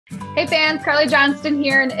Hey fans, Carley Johnston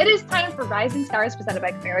here, and it is time for Rising Stars presented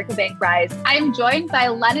by Comerica Bank Rise. I'm joined by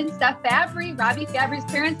Len and Stefani Fabbri, Robby Fabbri's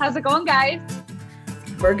parents. How's it going, guys?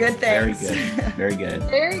 We're good, thanks. Very good, very good.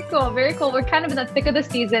 Very cool, very cool. We're kind of in the thick of the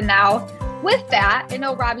season now. With that, I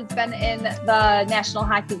know Robby's been in the National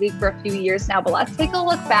Hockey League for a few years now, but let's take a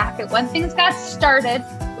look back at when things got started,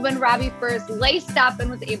 when Robby first laced up and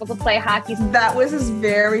was able to play hockey. That was his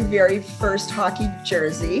very, very first hockey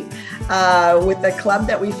jersey with a club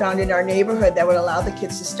that we found in our neighborhood that would allow the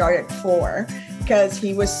kids to start at 4 because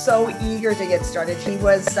he was so eager to get started. He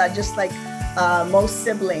was just like most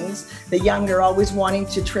siblings, the younger always wanting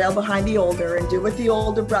to trail behind the older and do what the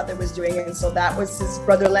older brother was doing. And so that was his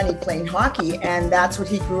brother Lenny playing hockey, and that's what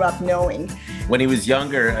he grew up knowing. When he was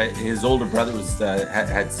younger, his older brother was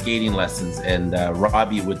had skating lessons, and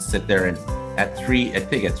Robby would sit there and at 3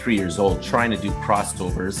 years old, trying to do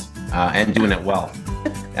crossovers and doing it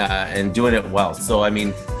well. So I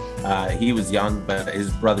mean, he was young, but his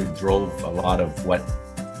brother drove a lot of what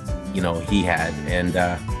he had, and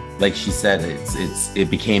like she said, it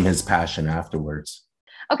became his passion afterwards.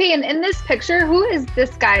 Okay, and in this picture, who is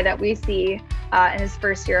this guy that we see in his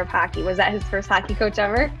first year of hockey? Was that his first hockey coach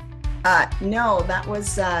ever? No, that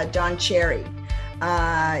was Don Cherry.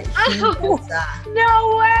 No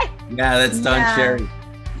way! Yeah, that's Don Cherry.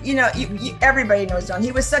 Everybody knows Don.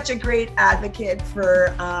 He was such a great advocate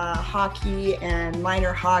for hockey and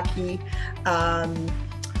minor hockey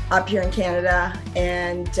up here in Canada,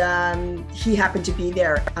 and he happened to be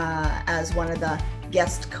there as one of the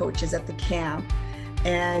guest coaches at the camp,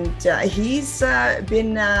 and he's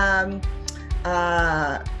been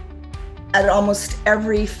at almost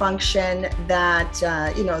every function that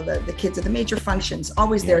the kids at the major functions,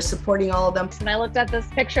 always there supporting all of them. When I looked at this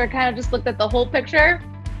picture, I kind of just looked at the whole picture.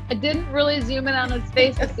 I didn't really zoom in on his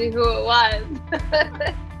face to see who it was.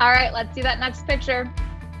 All right, let's see that next picture.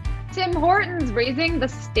 Tim Hortons raising the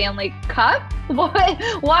Stanley Cup.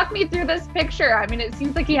 Walk me through this picture. I mean, it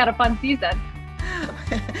seems like he had a fun season.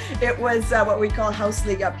 It was what we call House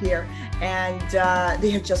League up here, and they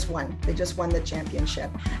had just won. They just won the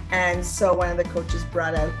championship, and so one of the coaches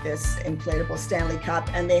brought out this inflatable Stanley Cup,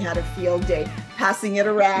 and they had a field day passing it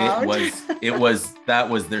around. That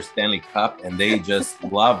was their Stanley Cup, and they just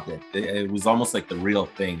loved it. It was almost like the real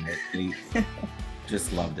thing. They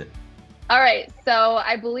just loved it. All right, so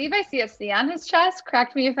I believe I see a C on his chest.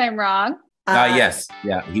 Correct me if I'm wrong. Yes,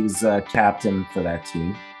 yeah, he was captain for that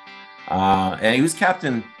team, and he was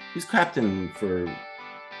captain. He was captain for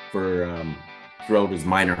throughout his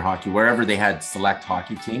minor hockey, wherever they had select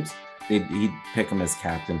hockey teams. He'd pick him as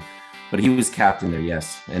captain, but he was captain there.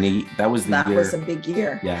 Yes, and that was the year. That was a big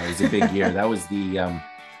year. Yeah, it was a big year. That was the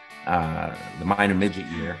minor midget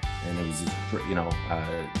year, and it was his,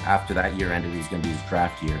 after that year ended, it was going to be his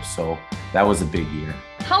draft year, so that was a big year.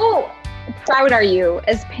 How proud are you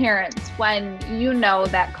as parents when you know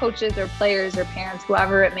that coaches or players or parents,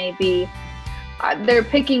 whoever it may be, they're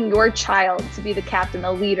picking your child to be the captain,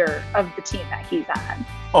 the leader of the team that he's on?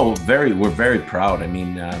 Oh, we're very proud. I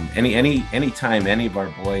mean, anytime any of our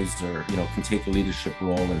boys can take a leadership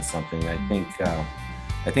role in something, I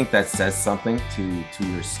think that says something to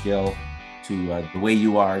your skill, to the way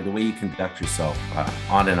you are, the way you conduct yourself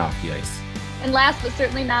on and off the ice. And last but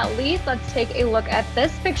certainly not least, let's take a look at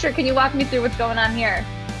this picture. Can you walk me through what's going on here?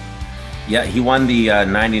 Yeah, he won the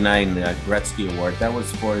 99 Gretzky Award. That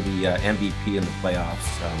was for the MVP in the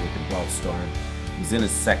playoffs with the Guelph Storm. He was in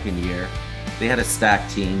his second year. They had a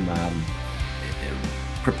stacked team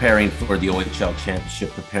preparing for the OHL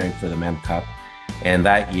championship, preparing for the Mem Cup. And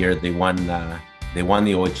that year they won the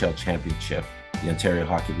OHL championship, the Ontario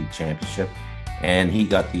Hockey League championship, and he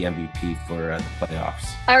got the MVP for the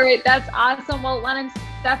playoffs. All right, that's awesome. Well, Len and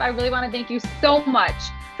Steph, I really want to thank you so much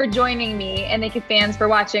for joining me, and thank you fans for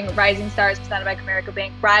watching Rising Stars presented by Comerica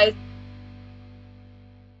Bank Rise.